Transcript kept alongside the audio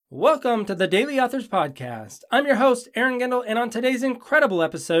Welcome to the Daily Authors Podcast. I'm your host, Aaron Gendel, and on today's incredible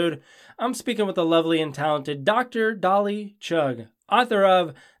episode, I'm speaking with the lovely and talented Dr. Dolly Chugh, author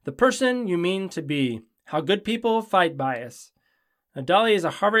of The Person You Mean to Be, How Good People Fight Bias. Now, Dolly is a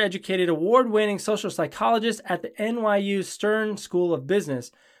Harvard-educated, award-winning social psychologist at the NYU Stern School of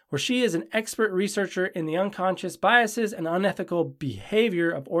Business, where she is an expert researcher in the unconscious biases and unethical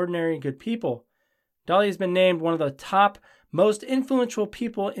behavior of ordinary good people. Dolly has been named one of the top most influential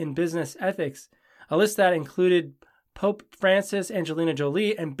people in business ethics, a list that included Pope Francis, Angelina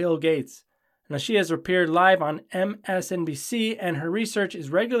Jolie, and Bill Gates. Now, she has appeared live on MSNBC, and her research is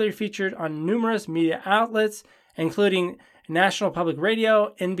regularly featured on numerous media outlets, including National Public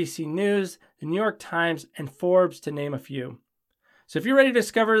Radio, NBC News, the New York Times, and Forbes, to name a few. So if you're ready to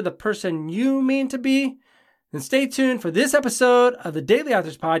discover the person you mean to be, then stay tuned for this episode of the Daily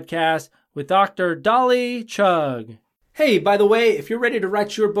Authors Podcast with Dr. Dolly Chugh. Hey, by the way, if you're ready to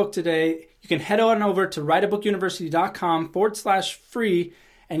write your book today, you can head on over to writeabookuniversity.com/free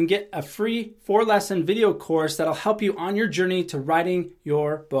and get a free 4-lesson video course that'll help you on your journey to writing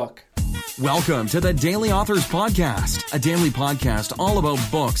your book. Welcome to the Daily Authors Podcast, a daily podcast all about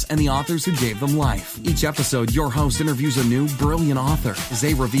books and the authors who gave them life. Each episode, your host interviews a new, brilliant author as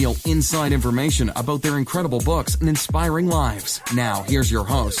they reveal inside information about their incredible books and inspiring lives. Now, here's your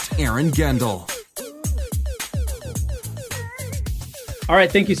host, Aaron Gendel. All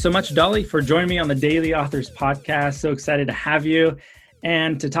right, thank you so much, Dolly, for joining me on the Daily Authors Podcast. So excited to have you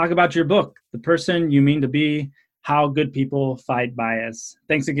and to talk about your book, The Person You Mean to Be, How Good People Fight Bias.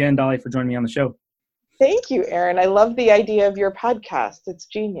 Thanks again, Dolly, for joining me on the show. Thank you, Aaron. I love the idea of your podcast. It's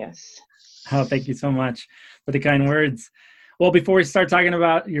genius. Oh, thank you so much for the kind words. Well, before we start talking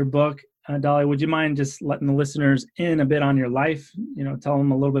about your book, Dolly, would you mind just letting the listeners in a bit on your life? Tell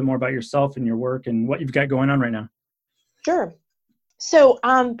them a little bit more about yourself and your work and what you've got going on right now. Sure. So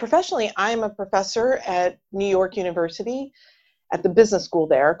professionally, I'm a professor at New York University at the business school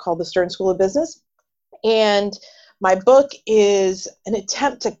there called the Stern School of Business. And my book is an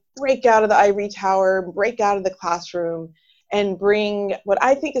attempt to break out of the ivory tower, break out of the classroom, and bring what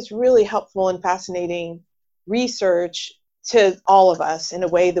I think is really helpful and fascinating research to all of us in a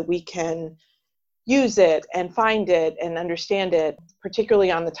way that we can use it and find it and understand it,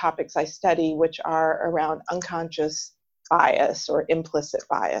 particularly on the topics I study, which are around unconscious bias or implicit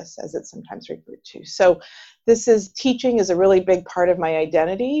bias, as it's sometimes referred to. So teaching is a really big part of my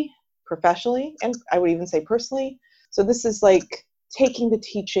identity professionally, and I would even say personally. So this is like taking the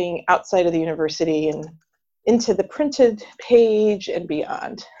teaching outside of the university and into the printed page and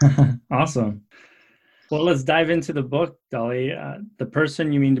beyond. Awesome. Well, let's dive into the book, Dolly. The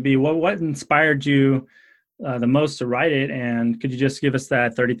Person You Mean to Be. What inspired you the most to write it? And could you just give us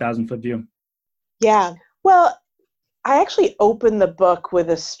that 30,000-foot view? Yeah. Well, I actually opened the book with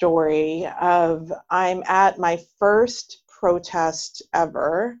a story of I'm at my first protest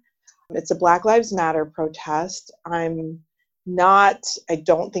ever. It's a Black Lives Matter protest. I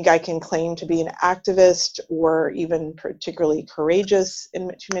don't think I can claim to be an activist or even particularly courageous in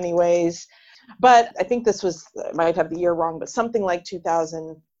too many ways. But I think I might have the year wrong, but something like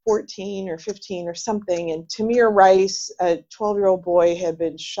 2014 or 15 or something. And Tamir Rice, a 12-year-old boy, had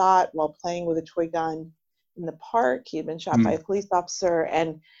been shot while playing with a toy gun in the park. He had been shot by a police officer,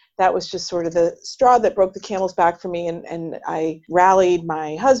 and that was just sort of the straw that broke the camel's back for me. And I rallied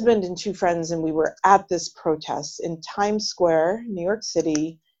my husband and 2 friends, and we were at this protest in Times Square, New York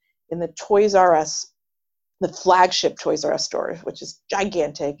City, in the Toys R Us, the flagship Toys R Us store, which is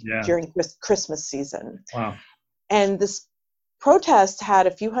gigantic during Christmas season. Wow. And this protest had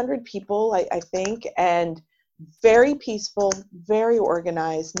a few hundred people, I think, and very peaceful, very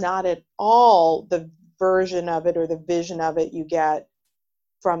organized, not at all the version of it or the vision of it you get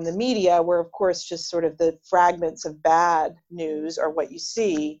from the media, where of course just sort of the fragments of bad news are what you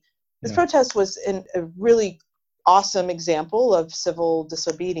see. This protest was a really awesome example of civil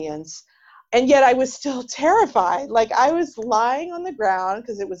disobedience, and yet I was still terrified. Like, I was lying on the ground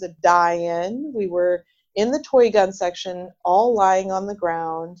because it was a die-in. We were in the toy gun section, all lying on the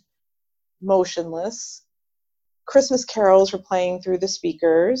ground, motionless. Christmas carols were playing through the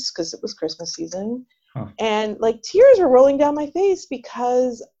speakers because it was Christmas season. And like tears were rolling down my face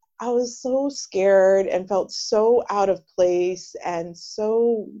because I was so scared and felt so out of place and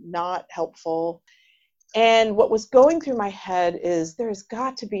so not helpful. And what was going through my head is there's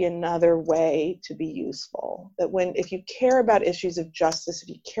got to be another way to be useful. That if you care about issues of justice, if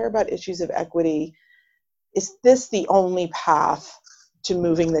you care about issues of equity, is this the only path to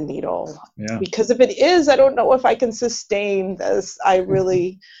moving the needle? Yeah. Because if it is, I don't know if I can sustain this. I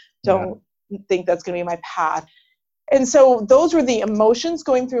really don't think that's going to be my path. And so those were the emotions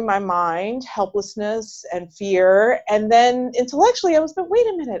going through my mind, helplessness and fear. And then intellectually, I was like, wait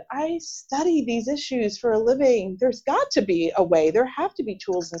a minute, I study these issues for a living. There's got to be a way. There have to be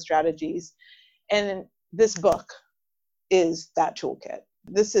tools and strategies. And this book is that toolkit.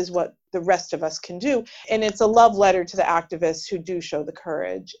 This is what the rest of us can do. And it's a love letter to the activists who do show the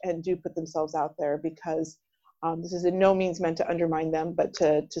courage and do put themselves out there, because this is in no means meant to undermine them, but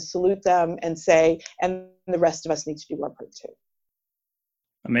to salute them and say, and the rest of us need to do our part too.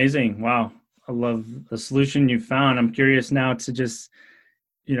 Amazing. Wow. I love the solution you found. I'm curious now to just,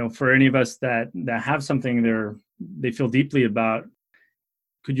 for any of us that have something they feel deeply about,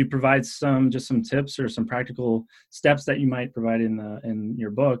 could you provide some tips or some practical steps that you might provide in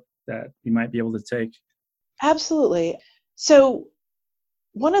your book that you might be able to take? Absolutely. So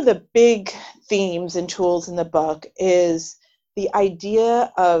one of the big themes and tools in the book is the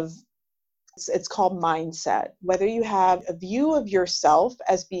idea of, it's called mindset. Whether you have a view of yourself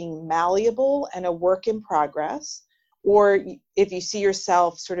as being malleable and a work in progress, or if you see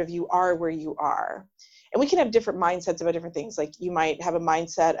yourself sort of, you are where you are. And we can have different mindsets about different things. Like you might have a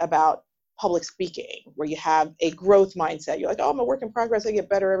mindset about public speaking, where you have a growth mindset. You're like, oh, I'm a work in progress. I get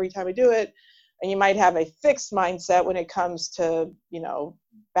better every time I do it. And you might have a fixed mindset when it comes to,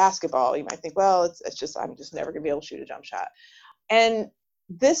 basketball. You might think, well, it's just, I'm just never going to be able to shoot a jump shot. And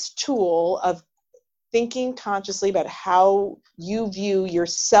this tool of thinking consciously about how you view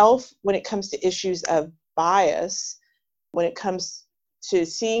yourself when it comes to issues of bias, when it comes to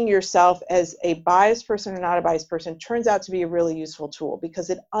seeing yourself as a biased person or not a biased person, turns out to be a really useful tool, because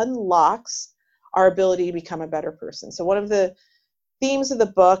it unlocks our ability to become a better person. So one of the themes of the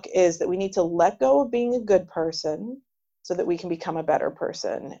book is that we need to let go of being a good person so that we can become a better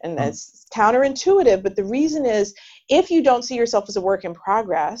person. And that's counterintuitive, but the reason is, if you don't see yourself as a work in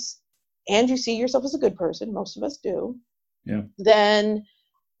progress and you see yourself as a good person, most of us do, then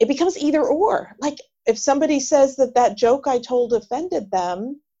it becomes either or. Like if somebody says that joke I told offended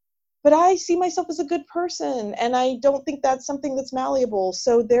them, but I see myself as a good person and I don't think that's something that's malleable,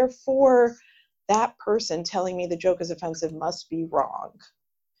 so therefore that person telling me the joke is offensive must be wrong.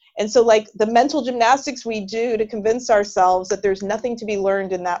 And so like the mental gymnastics we do to convince ourselves that there's nothing to be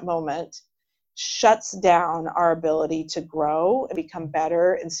learned in that moment shuts down our ability to grow and become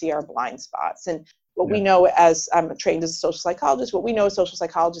better and see our blind spots. And what we know, as I'm trained as a social psychologist, what we know as social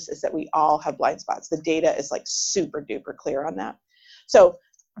psychologists is that we all have blind spots. The data is like super duper clear on that. So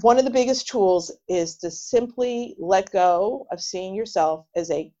one of the biggest tools is to simply let go of seeing yourself as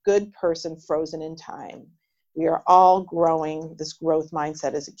a good person frozen in time. We are all growing. This growth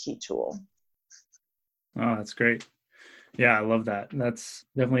mindset is a key tool. Oh, that's great. Yeah, I love that. That's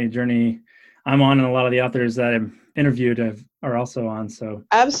definitely a journey I'm on, and a lot of the authors that I've interviewed are also on. So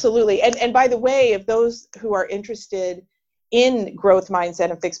absolutely. And by the way, if those who are interested in growth mindset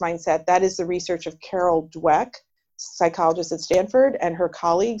and fixed mindset, that is the research of Carol Dweck, psychologist at Stanford, and her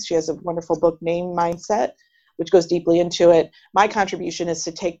colleagues. She has a wonderful book named Mindset, which goes deeply into it. My contribution is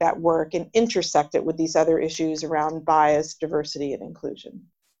to take that work and intersect it with these other issues around bias, diversity, and inclusion.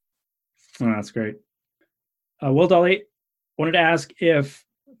 Oh, that's great. Well, Dolly, wanted to ask if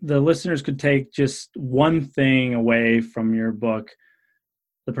the listeners could take just one thing away from your book,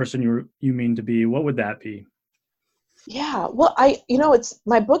 The Person You Mean to Be, what would that be? Yeah, well,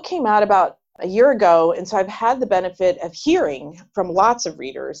 my book came out about a year ago, and so I've had the benefit of hearing from lots of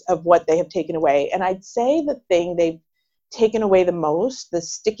readers of what they have taken away. And I'd say the thing they've taken away the most, the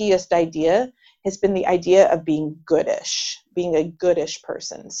stickiest idea, has been the idea of being goodish, being a goodish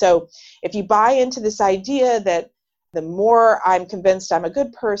person. So if you buy into this idea that the more I'm convinced I'm a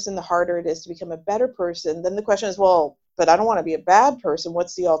good person, the harder it is to become a better person, then the question is, well, but I don't want to be a bad person.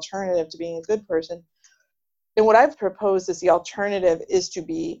 What's the alternative to being a good person? And what I've proposed is the alternative is to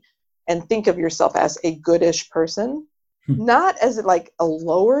be and think of yourself as a goodish person, not as like a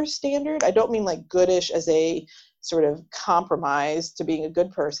lower standard. I don't mean like goodish as a sort of compromise to being a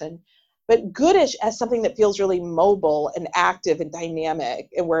good person, but goodish as something that feels really mobile and active and dynamic,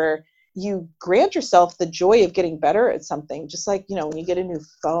 and where you grant yourself the joy of getting better at something. Just like, when you get a new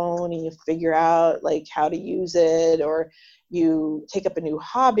phone and you figure out like how to use it, or you take up a new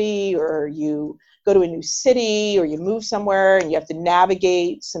hobby, or you go to a new city, or you move somewhere and you have to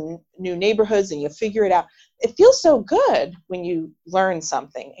navigate some new neighborhoods and you figure it out. It feels so good when you learn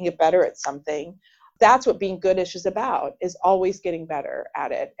something and get better at something. That's what being goodish is about, is always getting better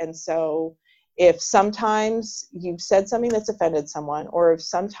at it. And so if sometimes you've said something that's offended someone, or if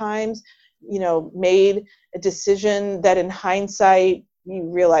sometimes, made a decision that in hindsight you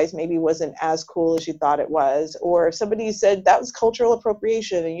realize maybe wasn't as cool as you thought it was, or if somebody said that was cultural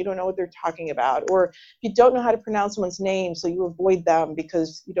appropriation and you don't know what they're talking about, or if you don't know how to pronounce someone's name so you avoid them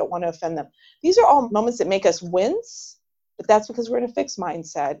because you don't want to offend them. These are all moments that make us wince, but that's because we're in a fixed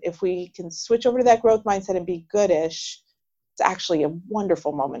mindset. If we can switch over to that growth mindset and be goodish, it's actually a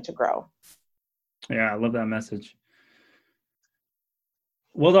wonderful moment to grow. Yeah, I love that message.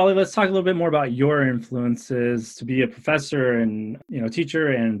 Well, Dolly, let's talk a little bit more about your influences to be a professor and,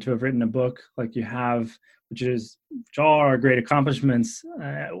 teacher, and to have written a book like you have, which all are great accomplishments.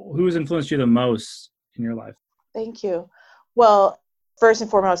 Who has influenced you the most in your life? Thank you. Well, first and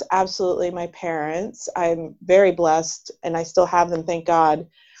foremost, absolutely my parents. I'm very blessed, and I still have them, thank God,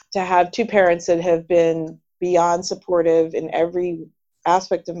 to have two parents that have been beyond supportive in every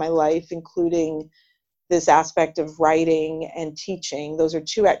aspect of my life, including this aspect of writing and teaching. Those are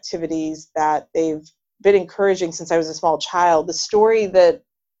two activities that they've been encouraging since I was a small child. The story that,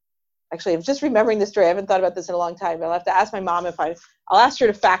 actually, I'm just remembering this story. I haven't thought about this in a long time, but I'll have to ask my mom I'll ask her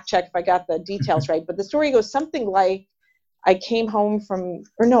to fact check if I got the details right. But the story goes something like, I came home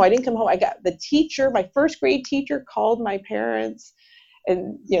I didn't come home. I got the teacher, my first grade teacher called my parents.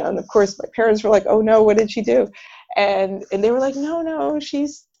 And, and of course my parents were like, oh no, what did she do? And they were like, no,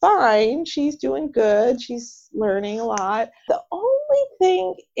 she's fine. She's doing good. She's learning a lot. The only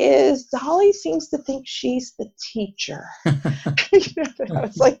thing is Dolly seems to think she's the teacher. I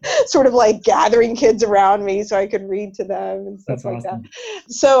was like, sort of like gathering kids around me so I could read to them and stuff. That's like awesome.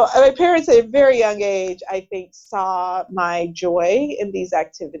 That. So my parents at a very young age, I think, saw my joy in these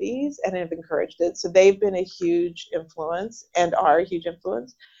activities and have encouraged it. So they've been a huge influence and are a huge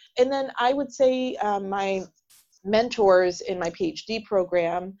influence. And then I would say my mentors in my PhD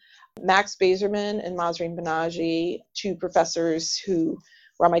program, Max Bazerman and Mahzreen Banaji, two professors who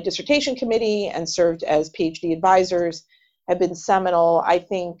were on my dissertation committee and served as PhD advisors, have been seminal. I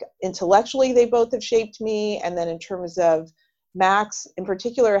think intellectually they both have shaped me. And then in terms of Max in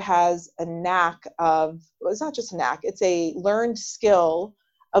particular has a knack of, well, it's not just a knack, it's a learned skill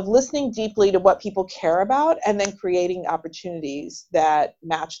of listening deeply to what people care about and then creating opportunities that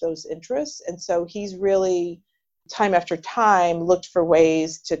match those interests. And so he's really, time after time, looked for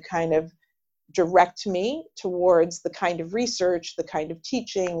ways to kind of direct me towards the kind of research, the kind of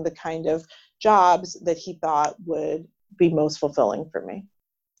teaching, the kind of jobs that he thought would be most fulfilling for me.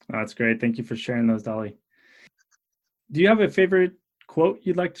 Oh, that's great. Thank you for sharing those, Dolly. Do you have a favorite quote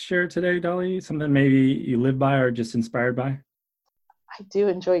you'd like to share today, Dolly? Something maybe you live by or just inspired by? I do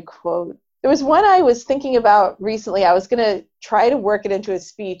enjoy quotes. There was one I was thinking about recently. I was going to try to work it into a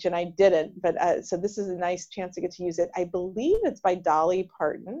speech, and I didn't. But so this is a nice chance to get to use it. I believe it's by Dolly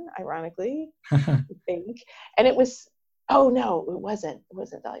Parton, ironically, I think. And it was, oh no, it wasn't. It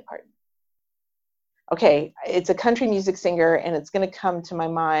wasn't Dolly Parton. Okay, it's a country music singer, and it's going to come to my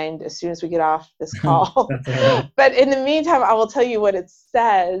mind as soon as we get off this call. Right. But in the meantime, I will tell you what it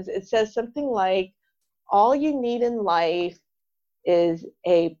says. It says something like, all you need in life is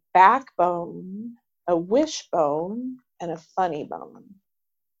a backbone, a wishbone, and a funny bone.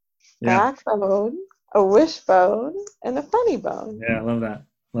 Yeah. Backbone, a wishbone, and a funny bone. Yeah, I love that.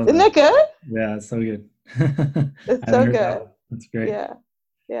 Isn't that good? Yeah, it's so good. It's so good. That's great.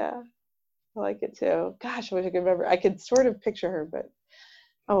 Yeah. I like it too. Gosh, I wish I could remember. I could sort of picture her, but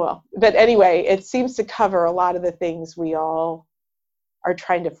oh well. But anyway, it seems to cover a lot of the things we all are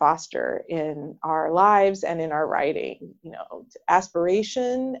trying to foster in our lives and in our writing,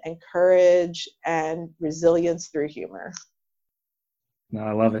 aspiration and courage and resilience through humor. No,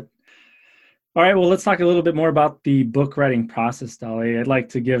 I love it. All right, well, let's talk a little bit more about the book writing process, Dolly. I'd like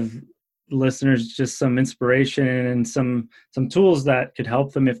to give listeners just some inspiration and some tools that could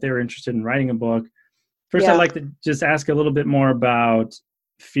help them if they were interested in writing a book. First, I'd like to just ask a little bit more about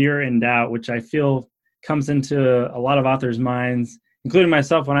fear and doubt, which I feel comes into a lot of authors' minds, including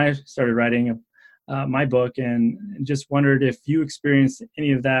myself when I started writing my book, and just wondered if you experienced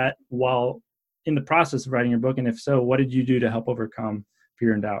any of that while in the process of writing your book, and if so, what did you do to help overcome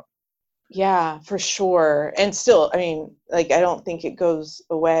fear and doubt? Yeah, for sure. And still, I don't think it goes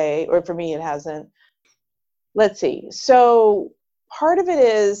away, or for me, it hasn't. Let's see. So part of it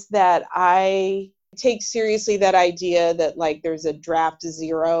is that I take seriously that idea that there's a draft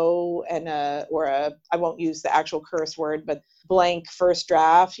zero and I won't use the actual curse word, but blank first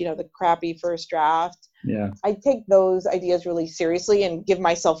draft, the crappy first draft. Yeah. I take those ideas really seriously and give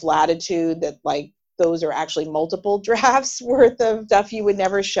myself latitude that those are actually multiple drafts worth of stuff you would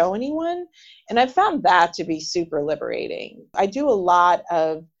never show anyone. And I've found that to be super liberating. I do a lot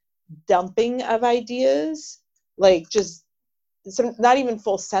of dumping of ideas, just some, not even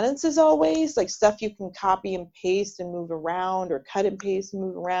full sentences always, like stuff you can copy and paste and move around, or cut and paste and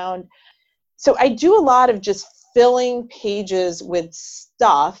move around. So I do a lot of just filling pages with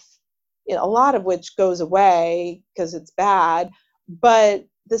stuff, you know, a lot of which goes away because it's bad, but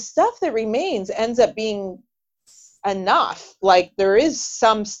the stuff that remains ends up being enough. Like there is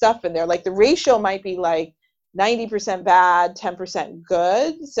some stuff in there, like the ratio might be like 90% bad, 10%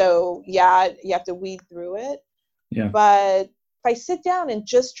 good. So yeah, you have to weed through it. Yeah. But if I sit down and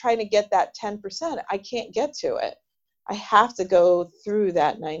just try to get that 10%, I can't get to it. I have to go through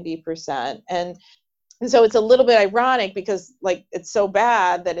that 90%. And so it's a little bit ironic because like it's so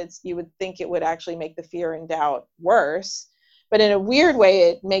bad that you would think it would actually make the fear and doubt worse. But in a weird way,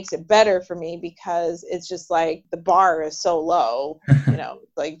 it makes it better for me because it's just like the bar is so low, you know,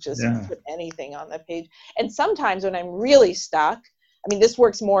 like just put anything on the page. And sometimes when I'm really stuck, I mean, this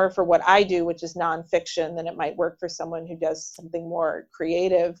works more for what I do, which is nonfiction, than it might work for someone who does something more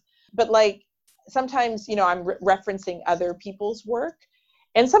creative. But like sometimes, you know, I'm referencing other people's work.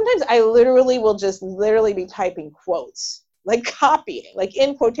 And sometimes I literally will just be typing quotes, like copying, like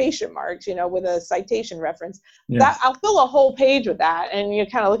in quotation marks, you know, with a citation reference. That I'll fill a whole page with that. And you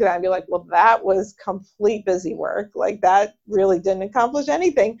kind of look at that and be like, well, that was complete busy work. Like that really didn't accomplish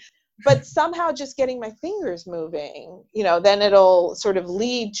anything. But somehow just getting my fingers moving, you know, then it'll sort of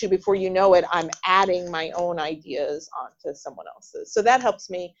lead to, before you know it, I'm adding my own ideas onto someone else's. So that helps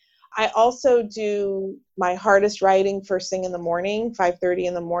me. I also do my hardest writing first thing in the morning, 5:30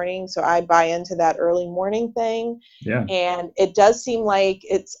 in the morning. So I buy into that early morning thing. Yeah. And it does seem like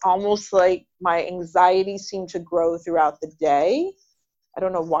it's almost like my anxiety seemed to grow throughout the day. I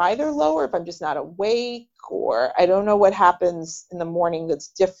don't know why they're lower, if I'm just not awake, or I don't know what happens in the morning that's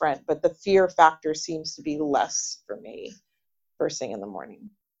different, but the fear factor seems to be less for me first thing in the morning.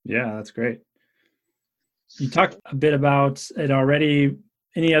 Yeah, that's great. You talked a bit about it already.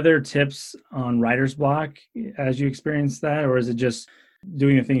 Any other tips on writer's block as you experience that, or is it just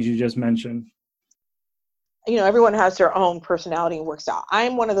doing the things you just mentioned? You know, everyone has their own personality and work style.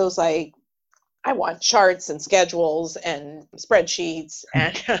 I'm one of those, like, I want charts and schedules and spreadsheets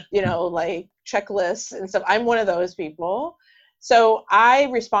and, you know, like checklists and stuff. I'm one of those people. So I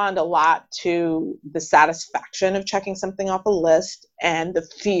respond a lot to the satisfaction of checking something off a list and the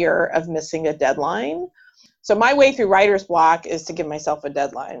fear of missing a deadline. So my way through writer's block is to give myself a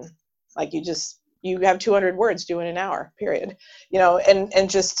deadline. Like you have 200 words due in an hour, period. You know, and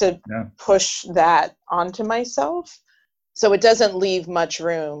just to push that onto myself. So it doesn't leave much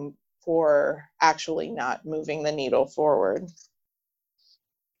room for actually not moving the needle forward.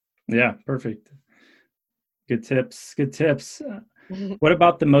 Yeah, perfect. Good tips. Good tips. What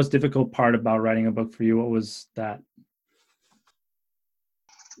about the most difficult part about writing a book for you? What was that?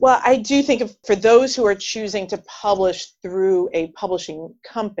 Well, I do think for those who are choosing to publish through a publishing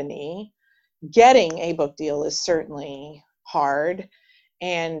company, getting a book deal is certainly hard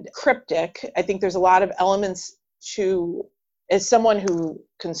and cryptic. I think there's a lot of elements to, as someone who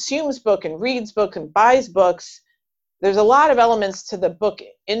consumes book and reads book and buys books, there's a lot of elements to the book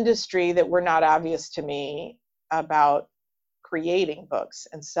industry that were not obvious to me about creating books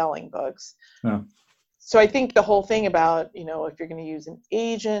and selling books. Oh. So I think the whole thing about, you know, if you're going to use an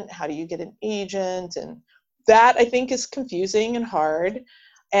agent, how do you get an agent? And that I think is confusing and hard.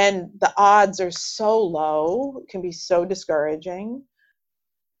 And the odds are so low, it can be so discouraging.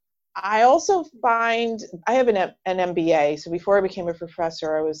 I also find, I have an MBA. So before I became a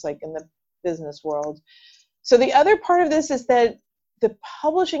professor, I was like in the business world. So the other part of this is that the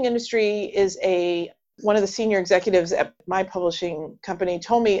publishing industry is one of the senior executives at my publishing company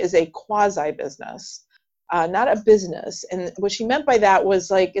told me is a quasi-business. Not a business. And what she meant by that was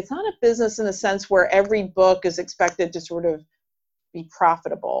like, it's not a business in the sense where every book is expected to sort of be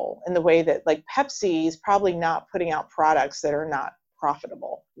profitable in the way that like Pepsi is probably not putting out products that are not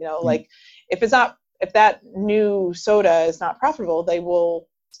profitable. You know, like if that new soda is not profitable, they will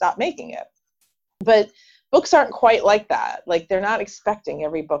stop making it. But books aren't quite like that. Like they're not expecting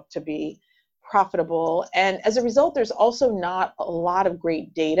every book to be profitable. And as a result, there's also not a lot of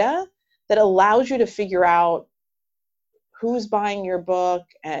great data that allows you to figure out who's buying your book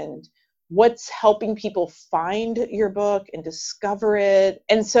and what's helping people find your book and discover it.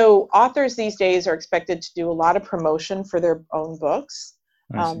 And so authors these days are expected to do a lot of promotion for their own books.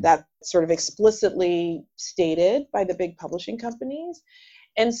 That's sort of explicitly stated by the big publishing companies.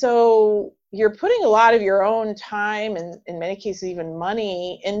 And so you're putting a lot of your own time and in many cases even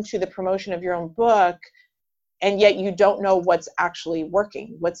money into the promotion of your own book. And yet you don't know what's actually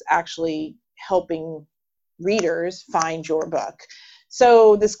working, what's actually helping readers find your book.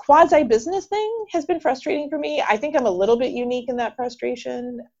 So this quasi-business thing has been frustrating for me. I think I'm a little bit unique in that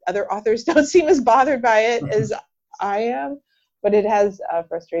frustration. Other authors don't seem as bothered by it as I am, but it has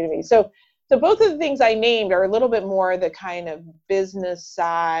frustrated me. So both of the things I named are a little bit more the kind of business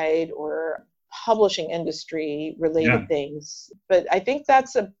side or publishing industry related things. But I think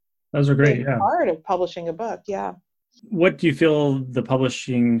that's a those are great. big part of publishing a book. Yeah. What do you feel the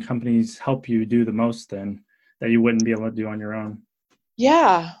publishing companies help you do the most then that you wouldn't be able to do on your own?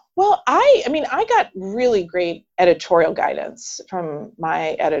 Yeah. Well, I got really great editorial guidance from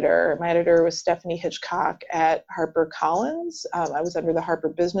my editor. My editor was Stephanie Hitchcock at HarperCollins. I was under the Harper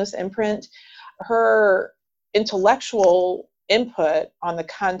Business imprint. Her intellectual input on the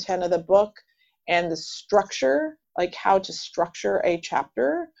content of the book and the structure, like how to structure a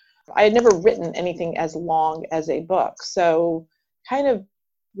chapter. I had never written anything as long as a book. So kind of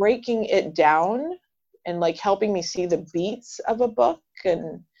breaking it down and like helping me see the beats of a book.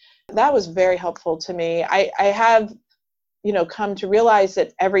 And that was very helpful to me. I have, come to realize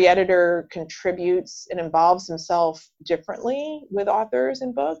that every editor contributes and involves himself differently with authors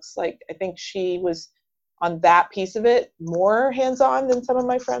and books. Like, I think she was on that piece of it more hands-on than some of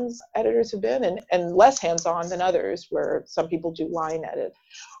my friends' editors have been, and less hands-on than others, where some people do line edit,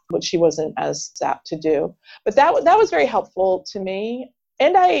 which she wasn't as apt to do. But that was very helpful to me.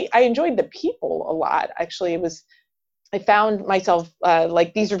 And I enjoyed the people a lot. Actually, I found myself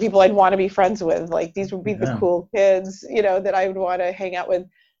like, these are people I'd want to be friends with. Like, these would be the cool kids, that I would want to hang out with.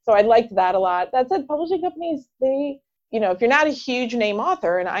 So I liked that a lot. That said, publishing companies, they, if you're not a huge name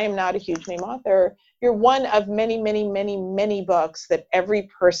author, and I am not a huge name author, you're one of many, many, many, many books that every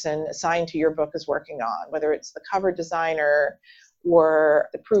person assigned to your book is working on, whether it's the cover designer or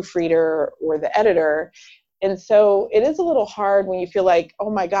the proofreader or the editor. And so it is a little hard when you feel like,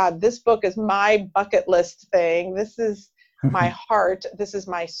 oh my God, this book is my bucket list thing. This is my heart. This is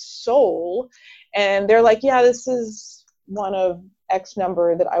my soul. And they're like, yeah, this is one of X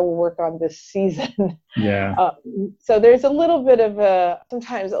number that I will work on this season. Yeah. So there's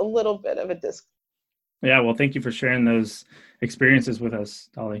sometimes a little bit of a disc. Yeah. Well, thank you for sharing those experiences with us,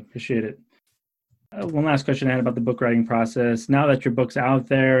 Dolly. Appreciate it. One last question I had about the book writing process. Now that your book's out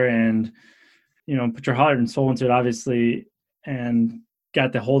there and put your heart and soul into it, obviously, and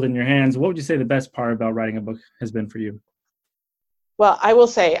got to hold it in your hands, what would you say the best part about writing a book has been for you? Well, I will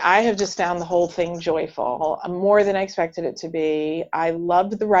say I have just found the whole thing joyful, more than I expected it to be. I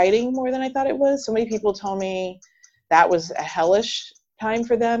loved the writing more than I thought it was. So many people told me that was a hellish time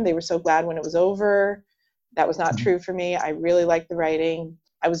for them. They were so glad when it was over. That was not true for me. I really liked the writing.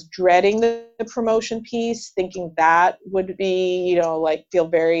 I was dreading the promotion piece, thinking that would be, feel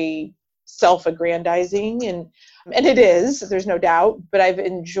very self-aggrandizing, and it is, there's no doubt, but I've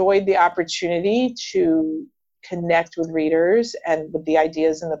enjoyed the opportunity to connect with readers and with the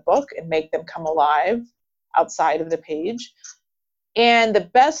ideas in the book and make them come alive outside of the page. And the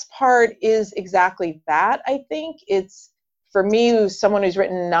best part is exactly that. I think it's, for me, someone who's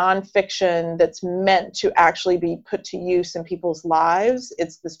written nonfiction that's meant to actually be put to use in people's lives,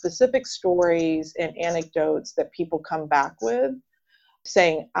 it's the specific stories and anecdotes that people come back with,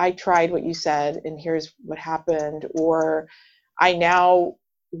 saying, I tried what you said and here's what happened, or I now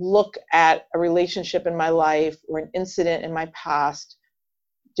look at a relationship in my life or an incident in my past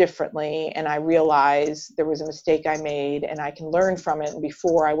differently, and I realize there was a mistake I made and I can learn from it, and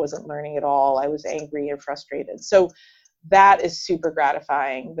before I wasn't learning at all, I was angry or frustrated. So that is super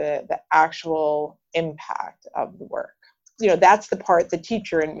gratifying, the actual impact of the work. That's the part the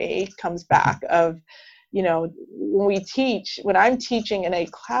teacher in me comes back of, when I'm teaching in a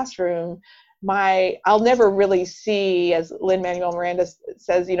classroom, I'll never really see, as Lin-Manuel Miranda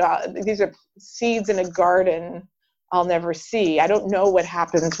says, these are seeds in a garden I'll never see. I don't know what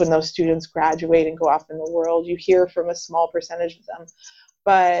happens when those students graduate and go off in the world. You hear from a small percentage of them.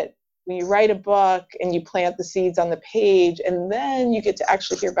 But when you write a book and you plant the seeds on the page, and then you get to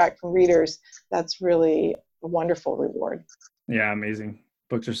actually hear back from readers, that's really a wonderful reward. Yeah, amazing.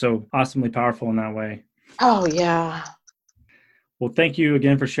 Books are so awesomely powerful in that way. Oh, yeah. Well, thank you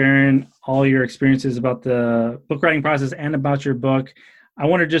again for sharing all your experiences about the book writing process and about your book. I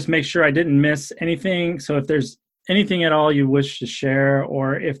want to just make sure I didn't miss anything. So if there's anything at all you wish to share,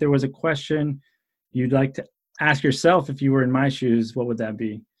 or if there was a question you'd like to ask yourself if you were in my shoes, what would that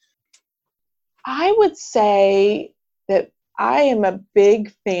be? I would say that I am a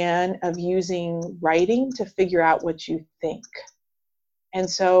big fan of using writing to figure out what you think. And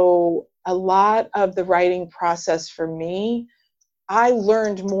so a lot of the writing process for me, I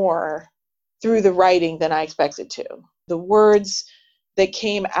learned more through the writing than I expected to. The words that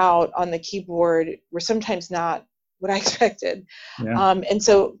came out on the keyboard were sometimes not what I expected. Yeah. And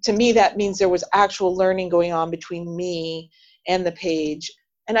so to me, that means there was actual learning going on between me and the page.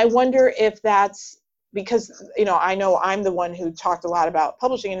 And I wonder if that's because, I know I'm the one who talked a lot about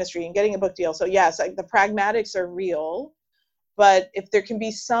publishing industry and getting a book deal. So yes, the pragmatics are real, but if there can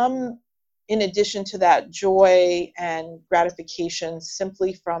be some, in addition to that, joy and gratification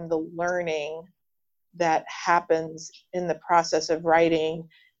simply from the learning that happens in the process of writing,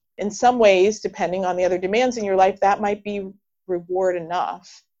 in some ways, depending on the other demands in your life, that might be reward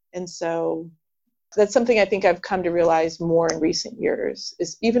enough. And so that's something I think I've come to realize more in recent years,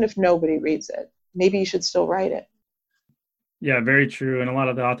 is even if nobody reads it, maybe you should still write it. Yeah, very true. And a lot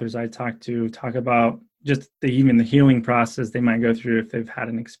of the authors I talk to talk about just even the healing process they might go through if they've had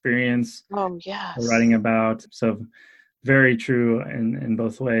an experience. Oh, yes. Writing about. So very true in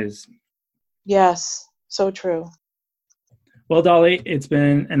both ways. Yes, so true. Well, Dolly, it's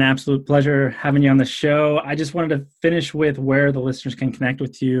been an absolute pleasure having you on the show. I just wanted to finish with where the listeners can connect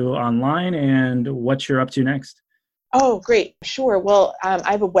with you online and what you're up to next. Oh, great. Sure. Well, I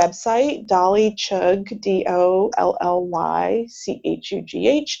have a website, dollychugh,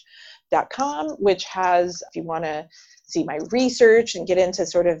 DOLLYCHUGH.com, which has, if you want to see my research and get into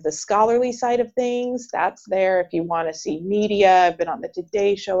sort of the scholarly side of things, that's there. If you want to see media, I've been on the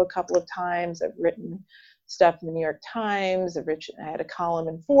Today Show a couple of times. I've written stuff in the New York Times. I had a column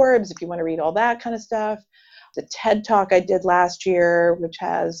in Forbes, if you want to read all that kind of stuff. The TED Talk I did last year, which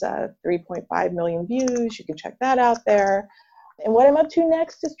has 3.5 million views. You can check that out there. And what I'm up to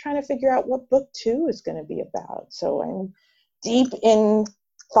next is trying to figure out what book 2 is going to be about. So I'm deep in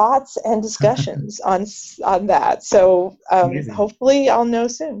thoughts and discussions on that. So hopefully I'll know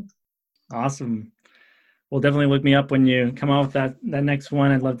soon. Awesome. Well, definitely look me up when you come out with that next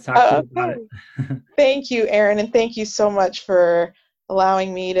one. I'd love to talk to you about it. Thank you, Aaron. And thank you so much for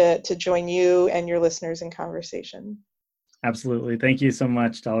allowing me to join you and your listeners in conversation. Absolutely. Thank you so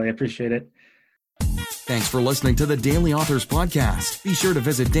much, Dolly. I appreciate it. Thanks for listening to the Daily Authors Podcast. Be sure to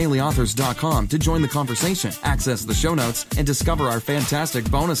visit dailyauthors.com to join the conversation, access the show notes, and discover our fantastic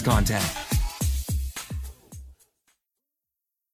bonus content.